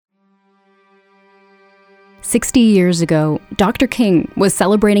60 years ago, Dr. King was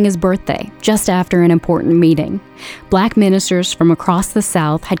celebrating his birthday just after an important meeting. Black ministers from across the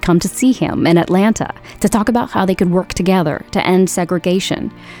South had come to see him in Atlanta to talk about how they could work together to end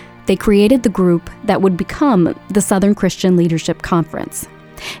segregation. They created the group that would become the Southern Christian Leadership Conference.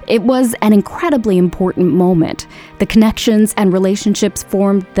 It was an incredibly important moment. The connections and relationships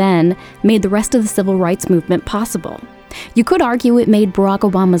formed then made the rest of the civil rights movement possible. You could argue it made Barack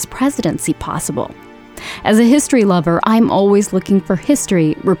Obama's presidency possible. As a history lover, I'm always looking for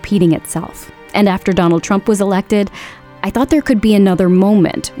history repeating itself. And after Donald Trump was elected, I thought there could be another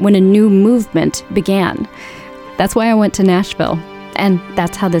moment when a new movement began. That's why I went to Nashville, and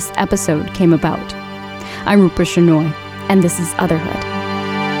that's how this episode came about. I'm Rupa Shenoy, and this is Otherhood.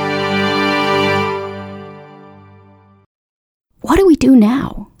 What do we do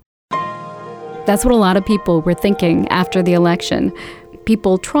now? That's what a lot of people were thinking after the election.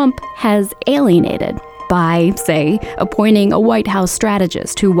 People Trump has alienated by, say, appointing a White House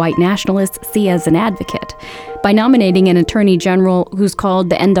strategist who white nationalists see as an advocate, by nominating an attorney general who's called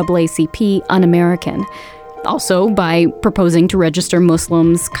the NAACP un-American, also by proposing to register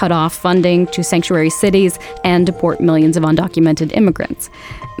Muslims, cut off funding to sanctuary cities, and deport millions of undocumented immigrants.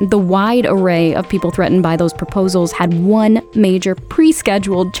 The wide array of people threatened by those proposals had one major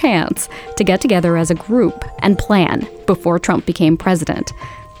pre-scheduled chance to get together as a group and plan before Trump became president: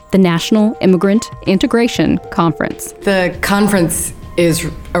 the National Immigrant Integration Conference. The conference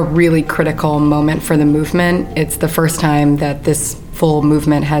is a really critical moment for the movement. It's the first time that this full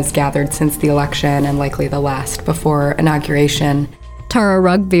movement has gathered since the election, and likely the last before inauguration. Tara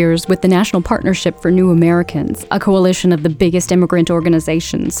Rugveers with the National Partnership for New Americans, a coalition of the biggest immigrant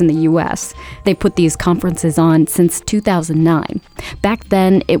organizations in the U.S. They put these conferences on since 2009. Back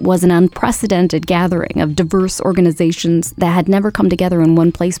then, it was an unprecedented gathering of diverse organizations that had never come together in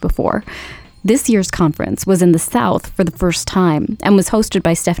one place before. This year's conference was in the South for the first time and was hosted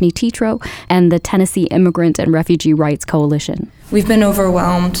by Stephanie Tetreault and the Tennessee Immigrant and Refugee Rights Coalition. We've been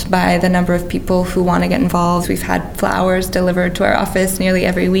overwhelmed by the number of people who want to get involved. We've had flowers delivered to our office nearly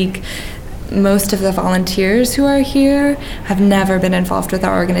every week. Most of the volunteers who are here have never been involved with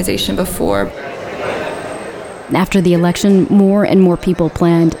our organization before. After the election, more and more people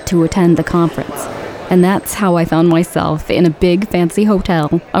planned to attend the conference. And that's how I found myself in a big, fancy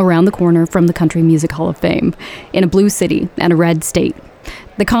hotel around the corner from the Country Music Hall of Fame, in a blue city and a red state.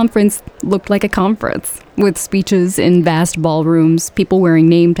 The conference looked like a conference, with speeches in vast ballrooms, people wearing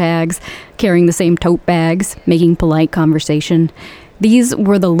name tags, carrying the same tote bags, making polite conversation. These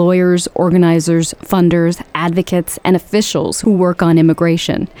were the lawyers, organizers, funders, advocates, and officials who work on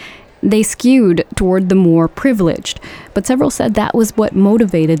immigration. They skewed toward the more privileged, but several said that was what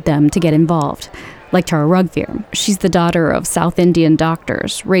motivated them to get involved. Like Tara Rugveer. She's the daughter of South Indian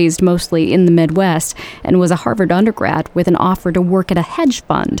doctors, raised mostly in the Midwest, and was a Harvard undergrad with an offer to work at a hedge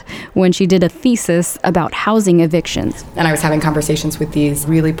fund when she did a thesis about housing evictions. And I was having conversations with these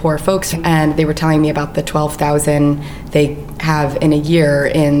really poor folks, and they were telling me about the $12,000 they have in a year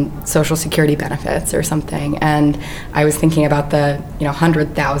in Social Security benefits or something. And I was thinking about the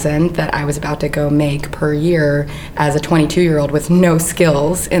 $100,000 that I was about to go make per year as a 22-year-old with no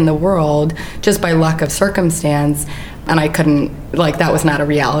skills in the world, just by luck of circumstance. And I couldn't, that was not a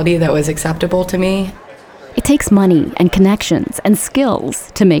reality that was acceptable to me. It takes money and connections and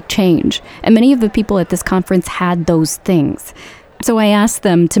skills to make change, and many of the people at this conference had those things. So I asked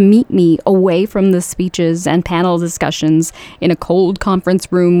them to meet me away from the speeches and panel discussions in a cold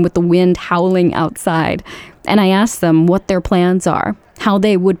conference room with the wind howling outside. And I asked them what their plans are, how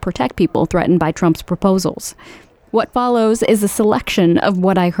they would protect people threatened by Trump's proposals. What follows is a selection of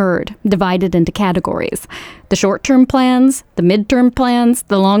what I heard, divided into categories: the short-term plans, the mid-term plans,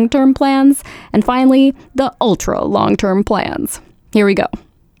 the long-term plans, and finally, the ultra-long-term plans. Here we go.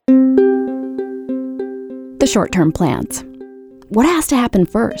 The short-term plans. What has to happen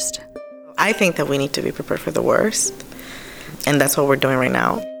first? I think that we need to be prepared for the worst, and that's what we're doing right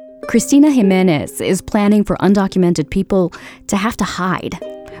now. Cristina Jimenez is planning for undocumented people to have to hide,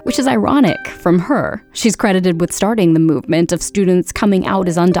 which is ironic from her. She's credited with starting the movement of students coming out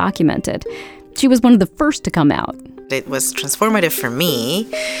as undocumented. She was one of the first to come out. It was transformative for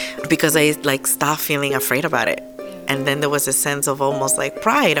me because I stopped feeling afraid about it. And then there was a sense of almost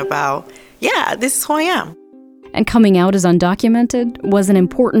pride about, yeah, this is who I am. And coming out as undocumented was an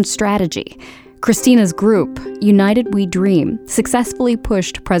important strategy. Christina's group, United We Dream, successfully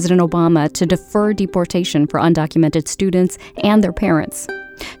pushed President Obama to defer deportation for undocumented students and their parents.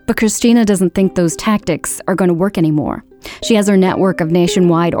 But Cristina doesn't think those tactics are going to work anymore. She has her network of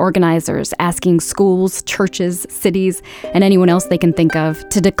nationwide organizers asking schools, churches, cities, and anyone else they can think of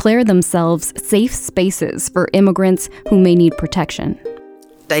to declare themselves safe spaces for immigrants who may need protection.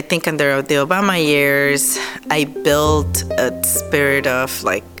 I think under the Obama years, I built a spirit of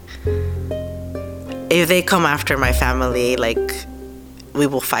like, if they come after my family, like, we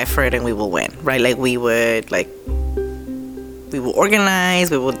will fight for it and we will win, right? Like, we will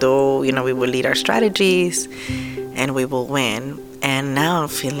organize, we will do, we will lead our strategies, and we will win. And now I'm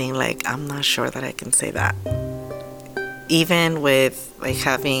feeling like I'm not sure that I can say that. Even with like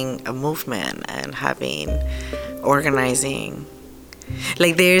having a movement and organizing,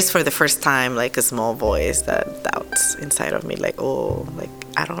 like there's for the first time like a small voice that doubts inside of me, like, oh, like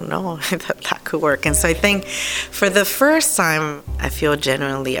I don't know if that could work. And so I think for the first time I feel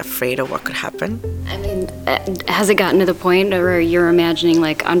genuinely afraid of what could happen. I mean, has it gotten to the point where you're imagining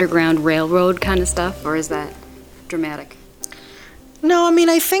like Underground Railroad kind of stuff, or is that dramatic? No, I mean,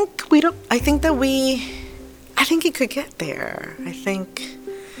 I think it could get there. I think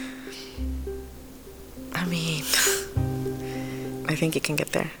it can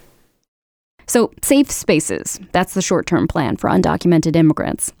get there. So, safe spaces, that's the short-term plan for undocumented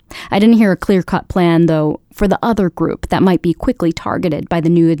immigrants. I didn't hear a clear-cut plan, though, for the other group that might be quickly targeted by the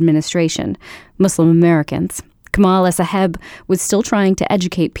new administration, Muslim Americans. Kamal El-Saheb was still trying to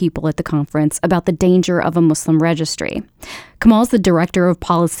educate people at the conference about the danger of a Muslim registry. Kamal's the director of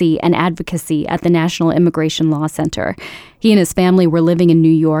policy and advocacy at the National Immigration Law Center. He and his family were living in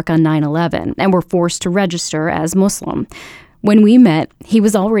New York on 9/11 and were forced to register as Muslim. When we met, he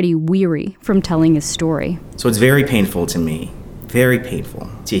was already weary from telling his story. So it's very painful to me, very painful,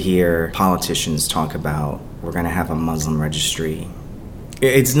 to hear politicians talk about we're going to have a Muslim registry.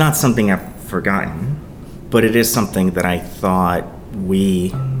 It's not something I've forgotten, but it is something that I thought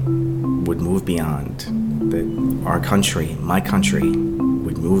we would move beyond, that our country, my country,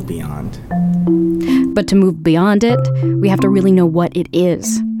 would move beyond. But to move beyond it, we have to really know what it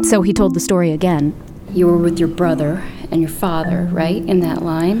is. So he told the story again. You were with your brother and your father, right, in that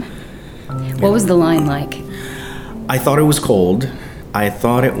line? What was the line like? I thought it was cold. I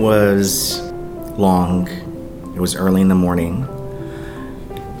thought it was long. It was early in the morning.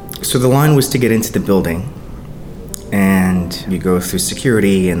 So the line was to get into the building, and you go through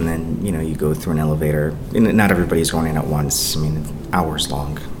security, and then, you go through an elevator. And not everybody's going in at once. I mean, it's an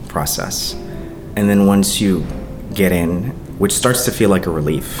hours-long process. And then once you get in, which starts to feel like a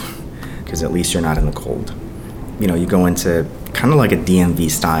relief, because at least you're not in the cold. You go into kind of like a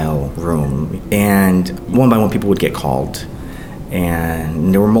DMV-style room, and one by one people would get called.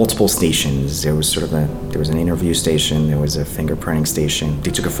 And there were multiple stations. There was an interview station, there was a fingerprinting station.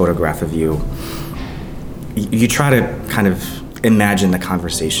 They took a photograph of you. You try to kind of imagine the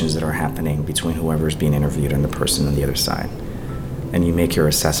conversations that are happening between whoever's being interviewed and the person on the other side. And you make your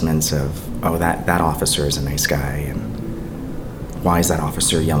assessments of, oh, that officer is a nice guy, and why is that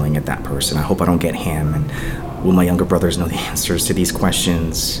officer yelling at that person? I hope I don't get him, and will my younger brothers know the answers to these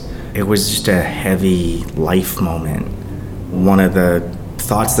questions? It was just a heavy life moment. One of the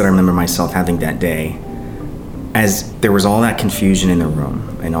thoughts that I remember myself having that day, as there was all that confusion in the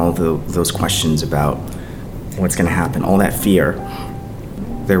room and all those questions about what's going to happen, all that fear,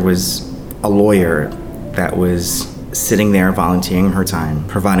 there was a lawyer that was sitting there volunteering her time,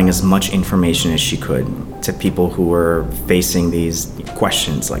 providing as much information as she could to people who were facing these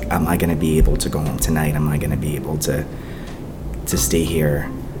questions, like, am I going to be able to go home tonight? Am I going to be able to stay here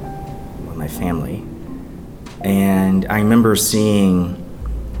with my family? And I remember seeing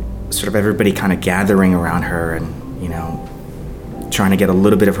sort of everybody kind of gathering around her and, trying to get a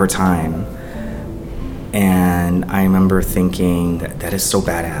little bit of her time. And I remember thinking that is so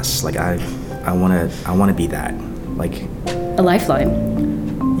badass. Like, I want to be that. Like a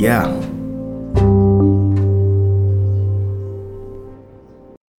lifeline. Yeah.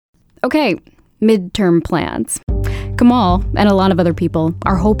 Okay, midterm plans. Kamal and a lot of other people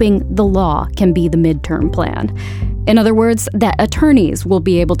are hoping the law can be the midterm plan. In other words, that attorneys will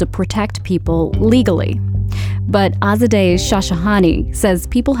be able to protect people legally. But Azadeh Shashahani says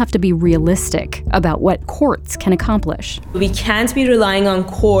people have to be realistic about what courts can accomplish. We can't be relying on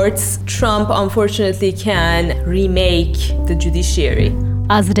courts. Trump, unfortunately, can remake the judiciary.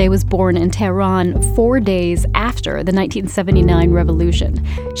 Azadeh was born in Tehran 4 days after the 1979 revolution.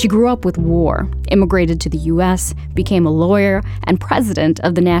 She grew up with war, immigrated to the U.S., became a lawyer, and president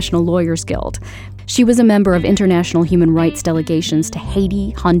of the National Lawyers Guild. She was a member of international human rights delegations to Haiti,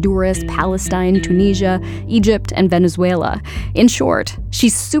 Honduras, Palestine, Tunisia, Egypt, and Venezuela. In short,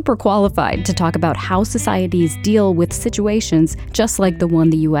 she's super qualified to talk about how societies deal with situations just like the one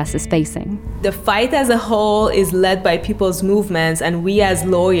the U.S. is facing. The fight as a whole is led by people's movements, and we as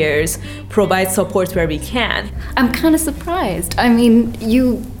lawyers provide support where we can. I'm kind of surprised. I mean,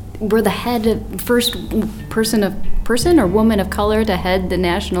 you were the first person or woman of color to head the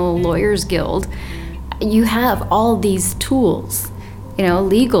National Lawyers Guild. You have all these tools,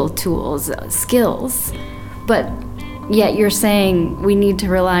 legal tools, skills, but yet you're saying we need to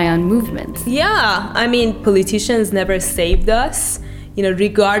rely on movements. Yeah, I mean, politicians never saved us.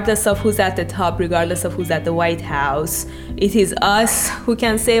 Regardless of who's at the top, regardless of who's at the White House, it is us who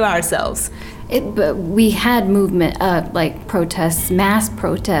can save ourselves. But we had movement, like protests, mass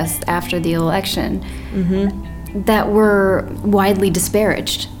protests after the election that were widely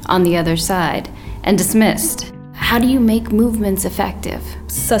disparaged on the other side and dismissed. How do you make movements effective?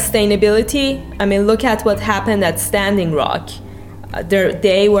 Sustainability. I mean, look at what happened at Standing Rock.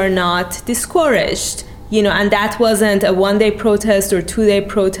 They were not discouraged. And that wasn't a one-day protest or two-day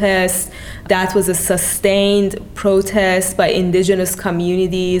protest. That was a sustained protest by indigenous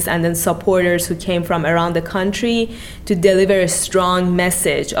communities and then supporters who came from around the country to deliver a strong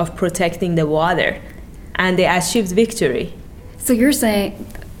message of protecting the water. And they achieved victory. So you're saying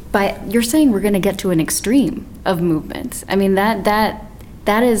we're going to get to an extreme of movements. I mean,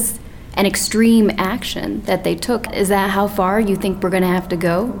 that is an extreme action that they took. Is that how far you think we're going to have to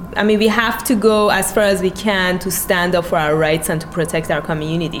go? I mean, we have to go as far as we can to stand up for our rights and to protect our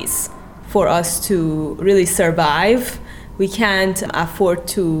communities. For us to really survive, we can't afford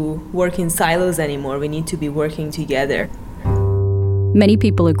to work in silos anymore. We need to be working together. Many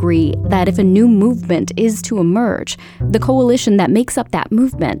people agree that if a new movement is to emerge, the coalition that makes up that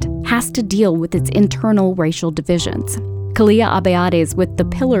movement has to deal with its internal racial divisions. Kalia Abeades with the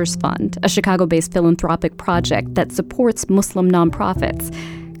Pillars Fund, a Chicago-based philanthropic project that supports Muslim nonprofits.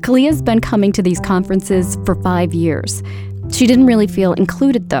 Kalia's been coming to these conferences for 5 years. She didn't really feel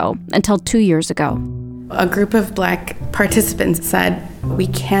included, though, until 2 years ago. A group of Black participants said, we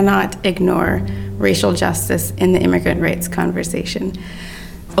cannot ignore racial justice in the immigrant rights conversation.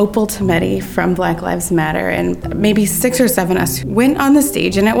 Opal Tometi from Black Lives Matter and maybe 6 or 7 of us went on the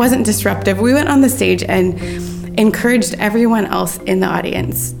stage, and it wasn't disruptive. We went on the stage and encouraged everyone else in the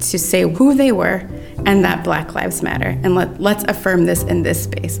audience to say who they were and that Black Lives Matter, and let's affirm this in this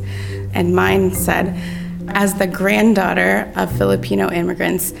space. And mine said, as the granddaughter of Filipino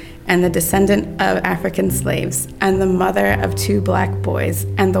immigrants and the descendant of African slaves and the mother of 2 Black boys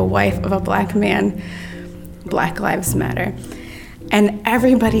and the wife of a Black man, Black Lives Matter. And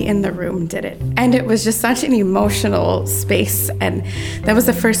everybody in the room did it. And it was just such an emotional space. And that was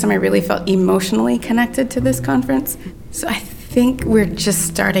the first time I really felt emotionally connected to this conference. So I think we're just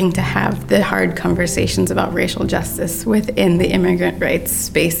starting to have the hard conversations about racial justice within the immigrant rights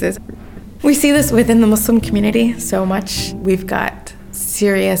spaces. We see this within the Muslim community so much. We've got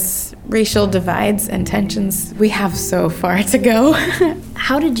serious racial divides and tensions. We have so far to go.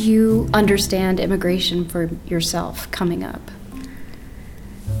 How did you understand immigration for yourself coming up?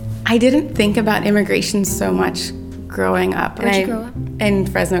 I didn't think about immigration so much growing up. Where'd you grow up? In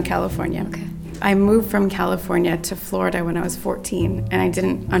Fresno, California. Okay. I moved from California to Florida when I was 14, and I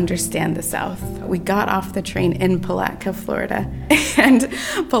didn't understand the South. We got off the train in Palatka, Florida. And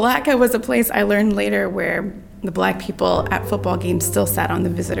Palatka was a place I learned later where the Black people at football games still sat on the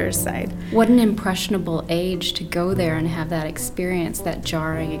visitors' side. What an impressionable age to go there and have that experience, that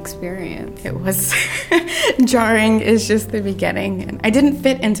jarring experience. It was jarring is just the beginning. And I didn't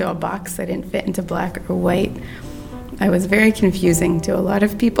fit into a box. I didn't fit into black or white. I was very confusing to a lot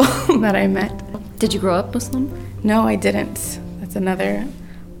of people that I met. Did you grow up Muslim? No, I didn't. That's another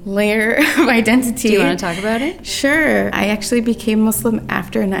layer of identity. Do you want to talk about it? Sure. I actually became Muslim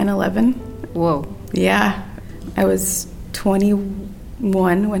after 9/11. Whoa. Yeah. I was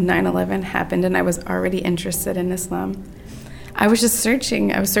 21 when 9/11 happened, and I was already interested in Islam. I was just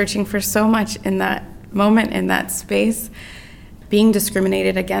searching. I was searching for so much in that moment, in that space. Being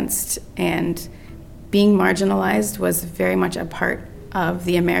discriminated against and being marginalized was very much a part of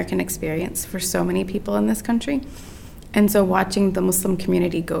the American experience for so many people in this country. And so watching the Muslim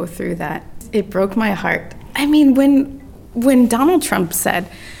community go through that, it broke my heart. I mean, when Donald Trump said,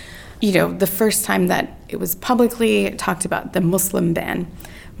 the first time that it was publicly talked about, the Muslim ban,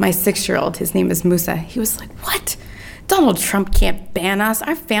 my 6-year-old, his name is Musa, he was like, what? Donald Trump can't ban us.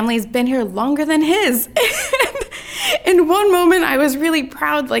 Our family's been here longer than his. In one moment, I was really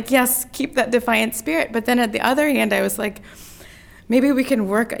proud, like, yes, keep that defiant spirit. But then at the other hand, I was like, maybe we can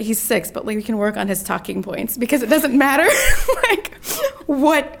work, he's 6, but like we can work on his talking points, because it doesn't matter like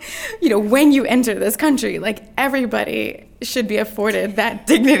what, when you enter this country, like everybody should be afforded that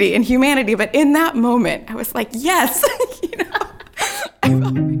dignity and humanity. But in that moment, I was like, yes,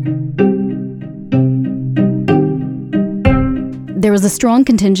 There was a strong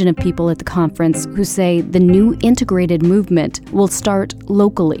contingent of people at the conference who say the new integrated movement will start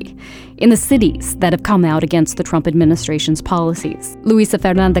locally, in the cities that have come out against the Trump administration's policies. Luisa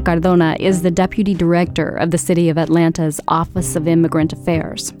Fernanda Cardona is the deputy director of the City of Atlanta's Office of Immigrant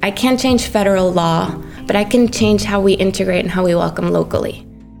Affairs. I can't change federal law, but I can change how we integrate and how we welcome locally.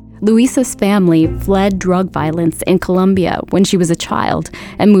 Luisa's family fled drug violence in Colombia when she was a child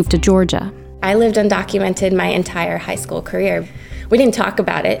and moved to Georgia. I lived undocumented my entire high school career. We didn't talk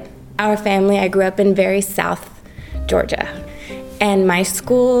about it. Our family, I grew up in very South Georgia, and my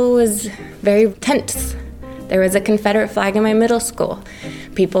school was very tense. There was a Confederate flag in my middle school.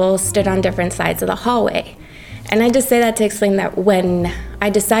 People stood on different sides of the hallway. And I just say that to explain that when I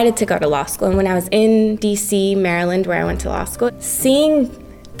decided to go to law school, and when I was in DC, Maryland, where I went to law school, seeing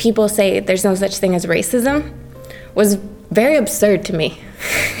people say there's no such thing as racism was very absurd to me.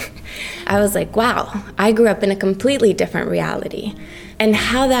 I was like, wow, I grew up in a completely different reality. And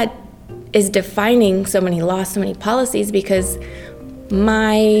how that is defining so many laws, so many policies, because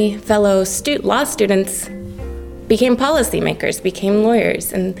my fellow law students became policymakers, became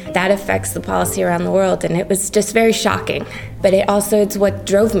lawyers, and that affects the policy around the world. And it was just very shocking. But it's what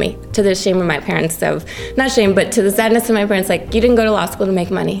drove me to the shame of my parents not shame, but to the sadness of my parents, like, you didn't go to law school to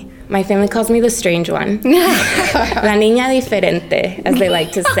make money. My family calls me the strange one. La niña diferente, as they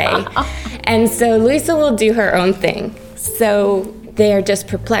like to say. And so Luisa will do her own thing. So they are just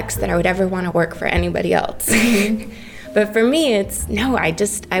perplexed that I would ever want to work for anybody else. But for me,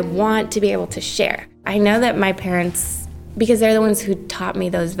 I want to be able to share. I know that my parents, because they're the ones who taught me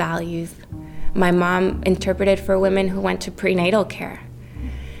those values, my mom interpreted for women who went to prenatal care.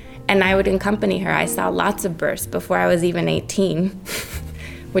 And I would accompany her. I saw lots of births before I was even 18.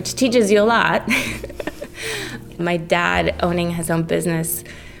 Which teaches you a lot. My dad, owning his own business,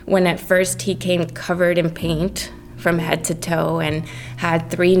 when at first he came covered in paint from head to toe and had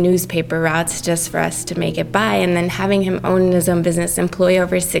 3 newspaper routes just for us to make it by, and then having him own his own business, employ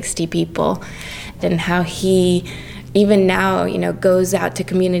over 60 people, and how he, even now, goes out to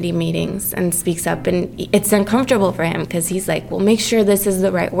community meetings and speaks up, and it's uncomfortable for him because he's like, well, make sure this is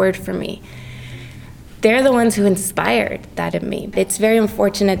the right word for me. They're the ones who inspired that in me. It's very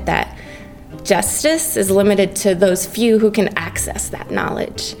unfortunate that justice is limited to those few who can access that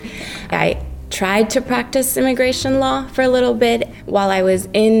knowledge. I tried to practice immigration law for a little bit while I was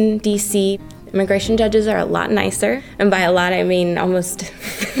in DC. Immigration judges are a lot nicer, and by a lot I mean almost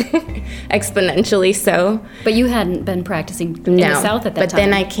exponentially so. But you hadn't been practicing in the South at that time. But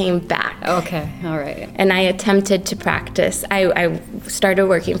then I came back. Okay, all right. And I attempted to practice. I started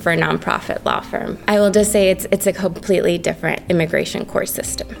working for a nonprofit law firm. I will just say it's a completely different immigration court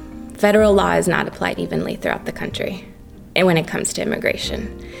system. Federal law is not applied evenly throughout the country, and when it comes to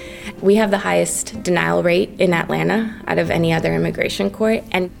immigration. We have the highest denial rate in Atlanta out of any other immigration court,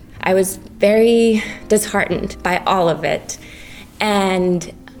 and I was very disheartened by all of it,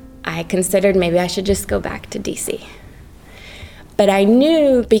 and I considered maybe I should just go back to DC. But I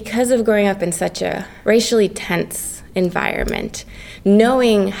knew, because of growing up in such a racially tense environment,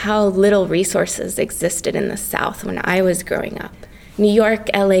 knowing how little resources existed in the South when I was growing up. New York,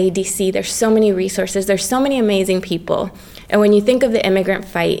 LA, DC, there's so many resources, there's so many amazing people, and when you think of the immigrant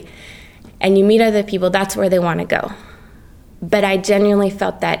fight and you meet other people, that's where they want to go. But I genuinely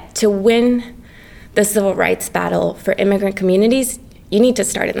felt that to win the civil rights battle for immigrant communities, you need to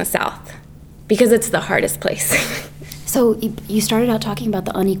start in the South, because it's the hardest place. So you started out talking about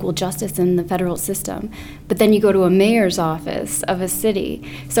the unequal justice in the federal system, but then you go to a mayor's office of a city.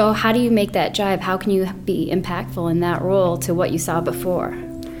 So how do you make that jive? How can you be impactful in that role to what you saw before?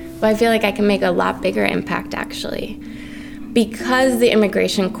 Well, I feel like I can make a lot bigger impact, actually. Because the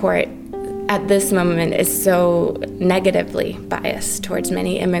immigration court at this moment is so negatively biased towards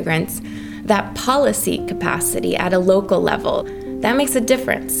many immigrants, that policy capacity at a local level, that makes a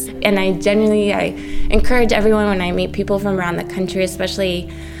difference. And I encourage everyone when I meet people from around the country, especially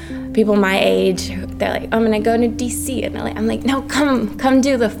people my age, they're like, I'm gonna go to DC. And I'm like, no, come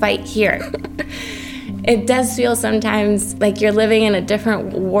do the fight here. It does feel sometimes like you're living in a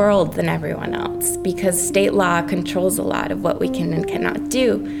different world than everyone else, because state law controls a lot of what we can and cannot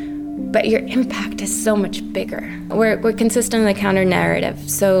do. But your impact is so much bigger. We're consistent in the counter narrative.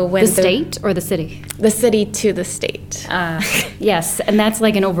 So when the state or the city? The city to the state. Yes, and that's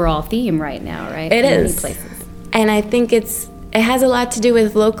like an overall theme right now, right? It is. Many places. And I think it's it has a lot to do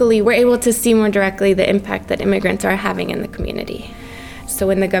with locally. We're able to see more directly the impact that immigrants are having in the community. So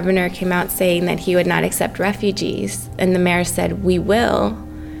when the governor came out saying that he would not accept refugees, and the mayor said, we will,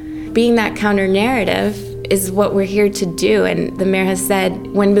 being that counter narrative is what we're here to do. And the mayor has said,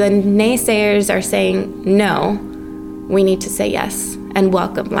 when the naysayers are saying no, we need to say yes and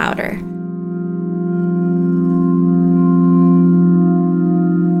welcome louder.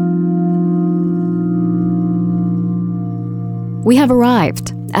 We have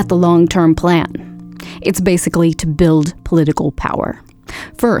arrived at the long-term plan. It's basically to build political power.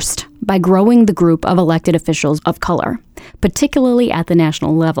 First, by growing the group of elected officials of color, particularly at the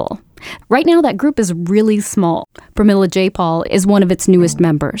national level. Right now, that group is really small. Pramila Jayapal is one of its newest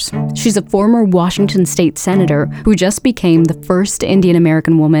members. She's a former Washington state senator who just became the first Indian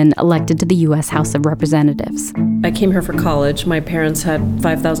American woman elected to the U.S. House of Representatives. I came here for college. My parents had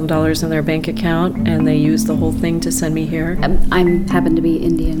 $5,000 in their bank account, and they used the whole thing to send me here. I happen to be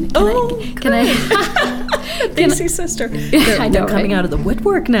Indian. Can I? Dixie sister. I know, they're coming out of the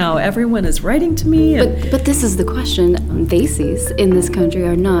woodwork now. Everyone is writing to me. But this is the question. Desis in this country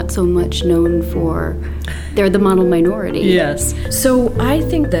are not so much known for, they're the model minority. Yes. So I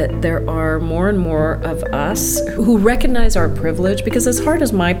think that there are more and more of us who recognize our privilege, because as hard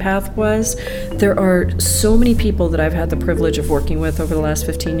as my path was, there are so many people that I've had the privilege of working with over the last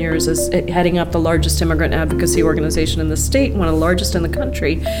 15 years as heading up the largest immigrant advocacy organization in the state, one of the largest in the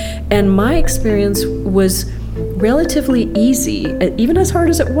country. And my experience was relatively easy, even as hard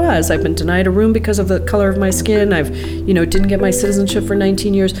as it was. I've been denied a room because of the color of my skin. I've, didn't get my citizenship for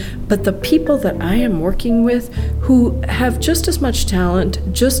 19 years. But the people that I am working with who have just as much talent,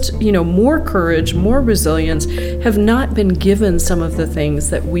 just, more courage, more resilience, have not been given some of the things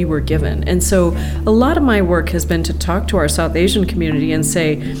that we were given. And so a lot of my work has been to talk to our South Asian community and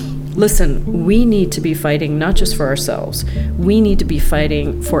say, listen, we need to be fighting not just for ourselves. We need to be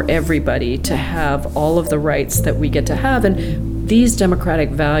fighting for everybody to have all of the rights that we get to have. And these democratic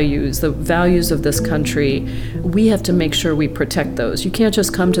values, the values of this country, we have to make sure we protect those. You can't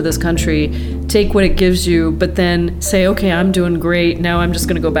just come to this country, take what it gives you, but then say, okay, I'm doing great. Now I'm just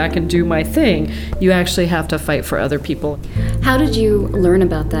going to go back and do my thing. You actually have to fight for other people. How did you learn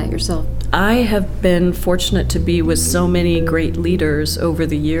about that yourself? I have been fortunate to be with so many great leaders over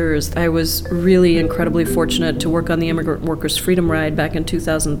the years. I was really incredibly fortunate to work on the Immigrant Workers Freedom Ride back in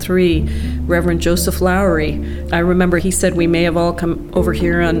 2003. Reverend Joseph Lowery, I remember he said we may have all come over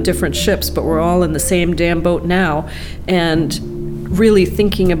here on different ships, but we're all in the same damn boat now. And really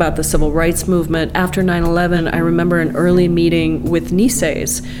thinking about the civil rights movement. After 9/11, I remember an early meeting with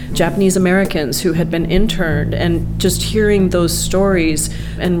Niseis, Japanese Americans who had been interned, and just hearing those stories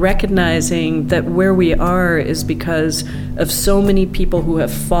and recognizing that where we are is because of so many people who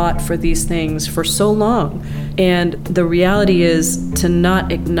have fought for these things for so long. And the reality is to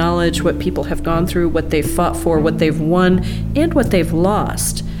not acknowledge what people have gone through, what they've fought for, what they've won, and what they've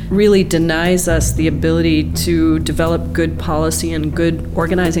lost, really denies us the ability to develop good policy and good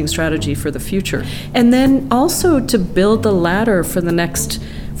organizing strategy for the future. And then also to build the ladder for the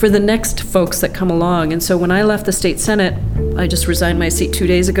next folks that come along. And so when I left the state Senate, I just resigned my seat 2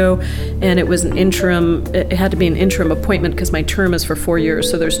 days ago, and it was it had to be an interim appointment because my term is for 4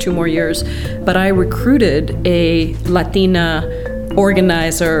 years, so there's 2 more years. But I recruited a Latina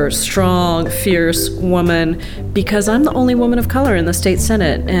organizer, strong, fierce woman, because I'm the only woman of color in the state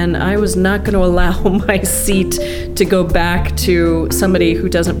Senate, and I was not going to allow my seat to go back to somebody who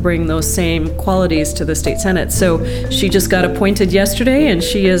doesn't bring those same qualities to the state Senate. So she just got appointed yesterday, and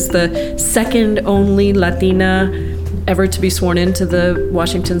she is the second only Latina ever to be sworn into the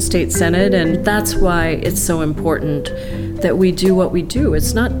Washington State Senate, and that's why it's so important that we do what we do.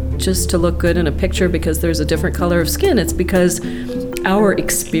 It's not just to look good in a picture because there's a different color of skin. It's because our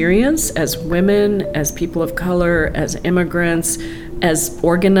experience as women, as people of color, as immigrants, as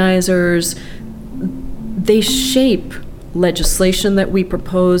organizers, they shape legislation that we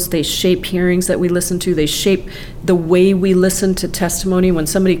propose, they shape hearings that we listen to, they shape the way we listen to testimony. When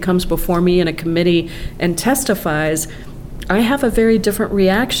somebody comes before me in a committee and testifies, I have a very different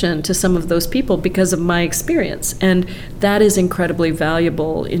reaction to some of those people because of my experience. And that is incredibly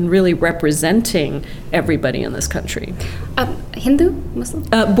valuable in really representing everybody in this country. Hindu?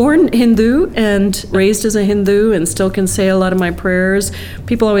 Muslim? Born Hindu and raised as a Hindu, and still can say a lot of my prayers.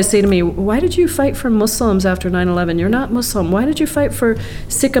 People always say to me, why did you fight for Muslims after 9/11? You're not Muslim. Why did you fight for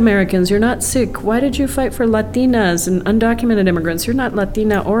Sikh Americans? You're not Sikh. Why did you fight for Latinas and undocumented immigrants? You're not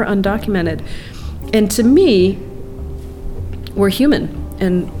Latina or undocumented. And to me, we're human,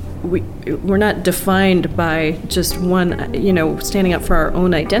 and we're not defined by just one, standing up for our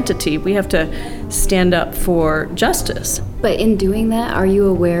own identity. We have to stand up for justice. But in doing that, are you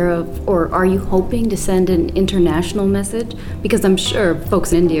aware of, or are you hoping to send an international message? Because I'm sure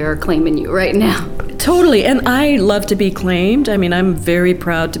folks in India are claiming you right now. Totally, and I love to be claimed. I mean, I'm very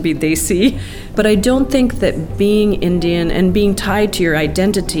proud to be Desi, but I don't think that being Indian and being tied to your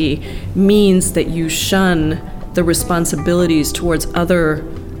identity means that you shun the responsibilities towards other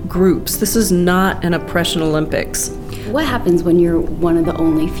groups. This is not an oppression Olympics. What happens when you're one of the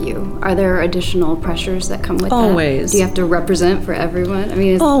only few? Are there additional pressures that come with Always. that? Do you have to represent for everyone? I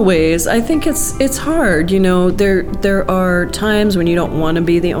mean, Always. I think it's hard. There are times when you don't want to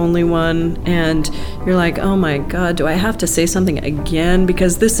be the only one, and you're like, oh my God, do I have to say something again?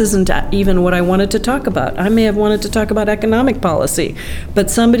 Because this isn't even what I wanted to talk about. I may have wanted to talk about economic policy,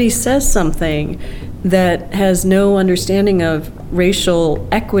 but somebody says something that has no understanding of racial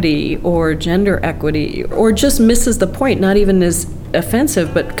equity or gender equity, or just misses the point, not even as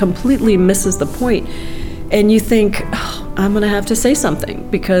offensive, but completely misses the point. And you think, I'm going to have to say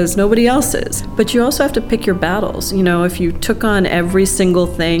something because nobody else is. But you also have to pick your battles. If you took on every single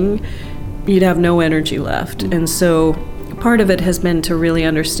thing, you'd have no energy left. And so part of it has been to really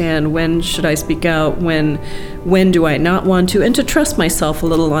understand, when should I speak out, when do I not want to, and to trust myself a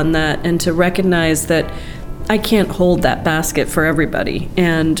little on that, and to recognize that I can't hold that basket for everybody.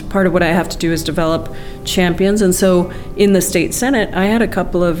 And part of what I have to do is develop champions. And so in the state Senate, I had a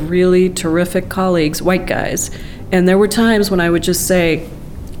couple of really terrific colleagues, white guys, and there were times when I would just say,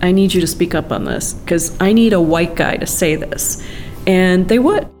 I need you to speak up on this, because I need a white guy to say this. And they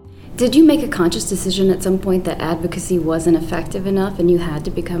would. Did you make a conscious decision at some point that advocacy wasn't effective enough and you had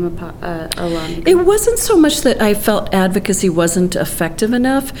to become a lawmaker? It wasn't so much that I felt advocacy wasn't effective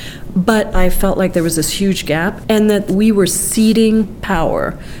enough, but I felt like there was this huge gap and that we were ceding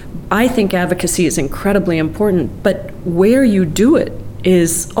power. I think advocacy is incredibly important, but where you do it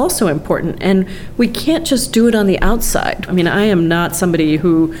is also important, and we can't just do it on the outside. I mean, I am not somebody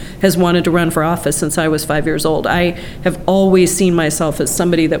who has wanted to run for office since I was 5 years old. I have always seen myself as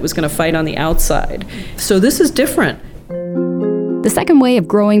somebody that was going to fight on the outside. So this is different. The second way of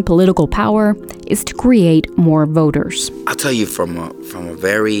growing political power is to create more voters. I'll tell you from a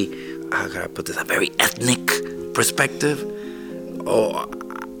very, how can I put this, a very ethnic perspective.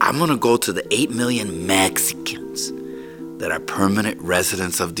 I'm going to go to the 8 million Mexicans that are permanent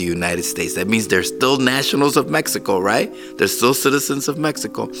residents of the United States. That means they're still nationals of Mexico, right? They're still citizens of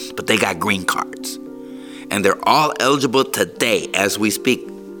Mexico, but they got green cards. And they're all eligible today, as we speak,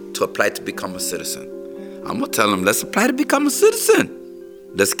 to apply to become a citizen. I'm gonna tell them, let's apply to become a citizen.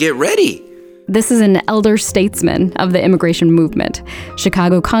 Let's get ready. This is an elder statesman of the immigration movement,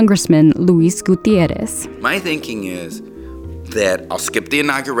 Chicago Congressman Luis Gutierrez. My thinking is that I'll skip the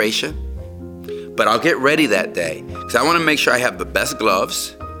inauguration, but I'll get ready that day, because I want to make sure I have the best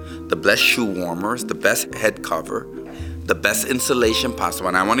gloves, the best shoe warmers, the best head cover, the best insulation possible,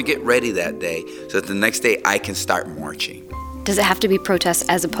 and I want to get ready that day so that the next day I can start marching. Does it have to be protest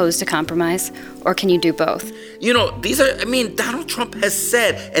as opposed to compromise, or can you do both? Donald Trump has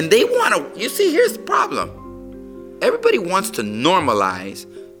said, and they want to, you see, here's the problem. Everybody wants to normalize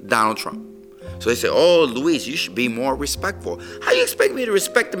Donald Trump. So they say, oh, Luis, you should be more respectful. How do you expect me to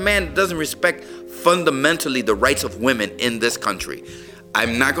respect a man that doesn't respect fundamentally the rights of women in this country?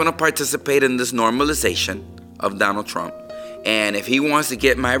 I'm not going to participate in this normalization of Donald Trump. And if he wants to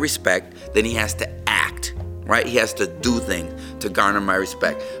get my respect, then he has to act, right? He has to do things to garner my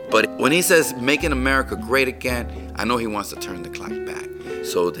respect. But when he says making America great again, I know he wants to turn the clock back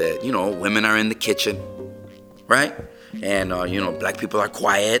so that, women are in the kitchen, right? And, black people are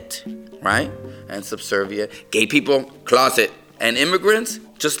quiet, right? And subservient. Gay people, closet. And immigrants,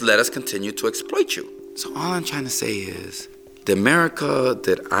 just let us continue to exploit you. So all I'm trying to say is, the America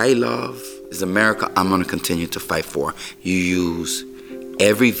that I love is America I'm going to continue to fight for. You use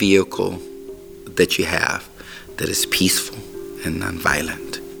every vehicle that you have that is peaceful and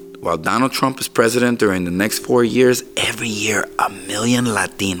nonviolent. While Donald Trump is president during the next 4 years, every year 1 million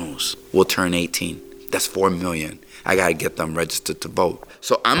Latinos will turn 18. That's 4 million. I got to get them registered to vote.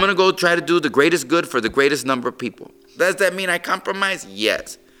 So I'm going to go try to do the greatest good for the greatest number of people. Does that mean I compromise?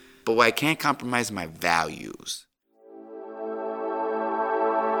 Yes. But I can't compromise my values.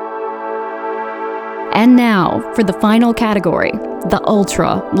 And now for the final category, the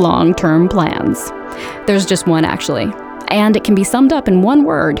ultra long-term plans. There's just one, actually, and it can be summed up in one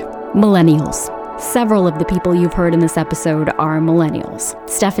word: millennials. Several of the people you've heard in this episode are millennials.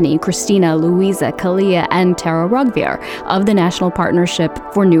 Stephanie, Christina, Louisa, Kalia, and Tara Rugvier of the National Partnership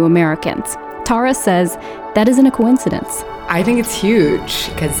for New Americans. Tara says that isn't a coincidence. I think it's huge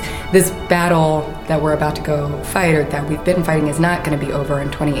because this battle that we're about to go fight, or that we've been fighting, is not going to be over in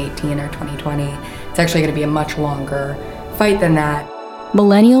 2018 or 2020. It's actually going to be a much longer fight than that.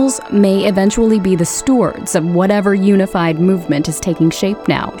 Millennials may eventually be the stewards of whatever unified movement is taking shape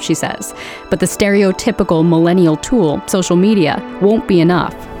now, she says. But the stereotypical millennial tool, social media, won't be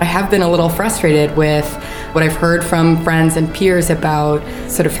enough. I have been a little frustrated with what I've heard from friends and peers about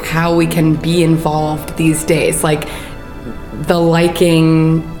sort of how we can be involved these days. Like the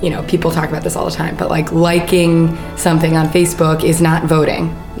liking, people talk about this all the time, but like liking something on Facebook is not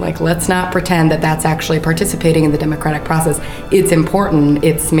voting. Like, let's not pretend that that's actually participating in the democratic process. It's important.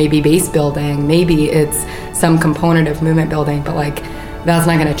 It's maybe base building. Maybe it's some component of movement building, but like, that's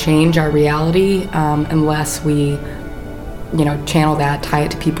not going to change our reality unless we, channel that, tie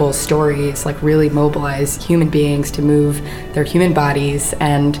it to people's stories, like really mobilize human beings to move their human bodies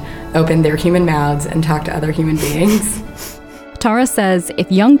and open their human mouths and talk to other human beings. Tara says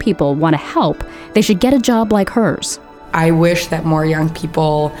if young people want to help, they should get a job like hers. I wish that more young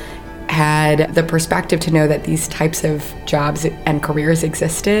people had the perspective to know that these types of jobs and careers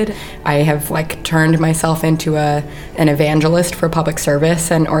existed. I have turned myself into an evangelist for public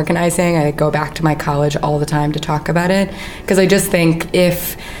service and organizing. I go back to my college all the time to talk about it because I just think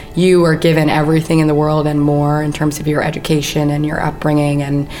if you are given everything in the world and more in terms of your education and your upbringing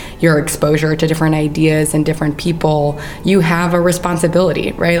and your exposure to different ideas and different people, you have a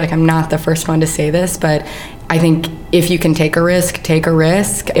responsibility, right? I'm not the first one to say this, but I think if you can take a risk, take a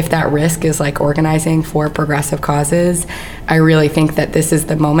risk. If that risk is organizing for progressive causes, I really think that this is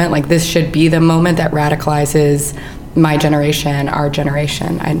the moment. This should be the moment that radicalizes my generation, our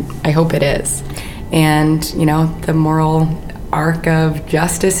generation. I hope it is. And, the moral arc of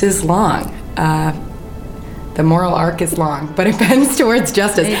justice is long. The moral arc is long, but it bends towards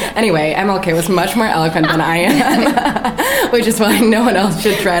justice. Anyway, MLK was much more eloquent than I am, which is why no one else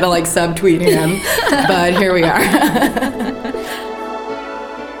should try to subtweet him. But here we are.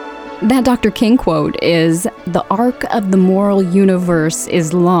 That Dr. King quote is, "The arc of the moral universe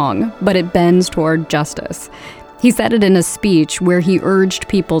is long, but it bends toward justice." He said it in a speech where he urged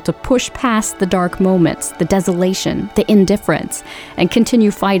people to push past the dark moments, the desolation, the indifference, and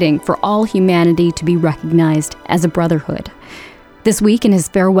continue fighting for all humanity to be recognized as a brotherhood. This week in his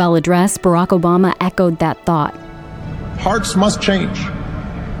farewell address, Barack Obama echoed that thought. Hearts must change.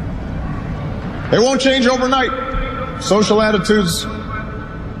 They won't change overnight. Social attitudes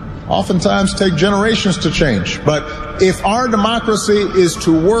oftentimes take generations to change. But if our democracy is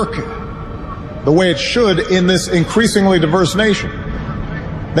to work the way it should in this increasingly diverse nation,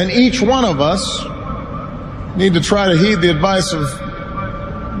 then each one of us need to try to heed the advice of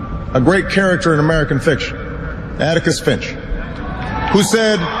a great character in American fiction, Atticus Finch, who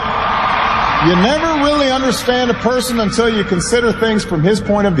said, "You never really understand a person until you consider things from his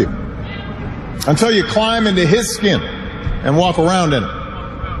point of view, until you climb into his skin and walk around in it."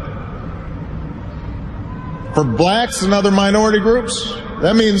 For blacks and other minority groups,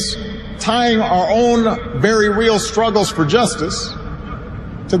 that means tying our own very real struggles for justice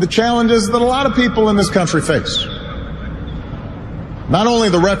to the challenges that a lot of people in this country face. Not only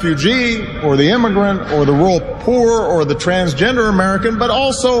the refugee or the immigrant or the rural poor or the transgender American, but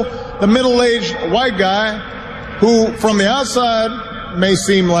also the middle-aged white guy who from the outside may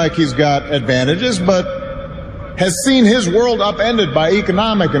seem like he's got advantages, but has seen his world upended by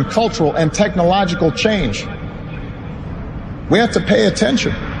economic and cultural and technological change. We have to pay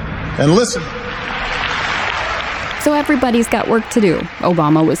attention and listen. So everybody's got work to do,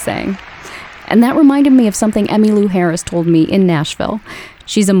 Obama was saying. And that reminded me of something Emmylou Harris told me in Nashville.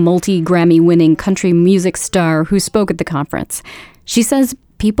 She's a multi-Grammy-winning country music star who spoke at the conference. She says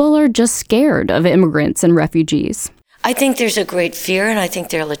people are just scared of immigrants and refugees. I think there's a great fear, and I think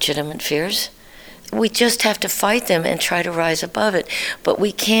they're legitimate fears. We just have to fight them and try to rise above it. But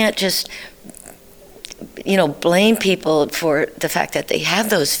we can't just blame people for the fact that they have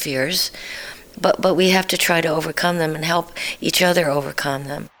those fears, but we have to try to overcome them and help each other overcome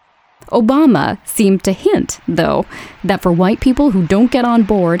them. Obama seemed to hint, though, that for white people who don't get on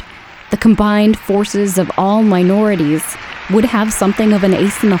board, the combined forces of all minorities would have something of an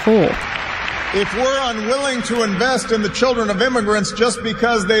ace in the hole. If we're unwilling to invest in the children of immigrants just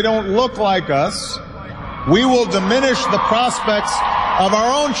because they don't look like us, we will diminish the prospects of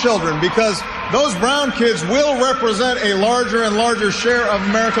our own children, because those brown kids will represent a larger and larger share of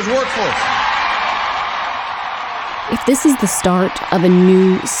America's workforce. If this is the start of a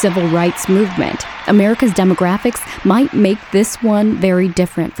new civil rights movement, America's demographics might make this one very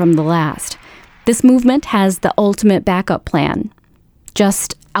different from the last. This movement has the ultimate backup plan.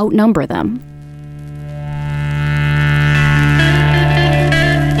 Just outnumber them.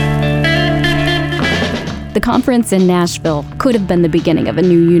 The conference in Nashville could have been the beginning of a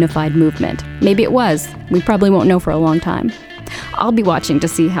new unified movement. Maybe it was. We probably won't know for a long time. I'll be watching to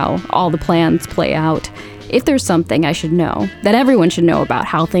see how all the plans play out. If there's something I should know, that everyone should know about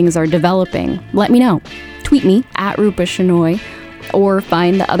how things are developing, let me know. Tweet me at Rupa Shenoy or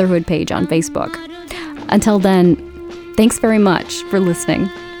find the Otherhood page on Facebook. Until then, thanks very much for listening.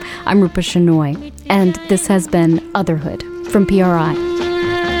 I'm Rupa Shenoy, and this has been Otherhood from PRI.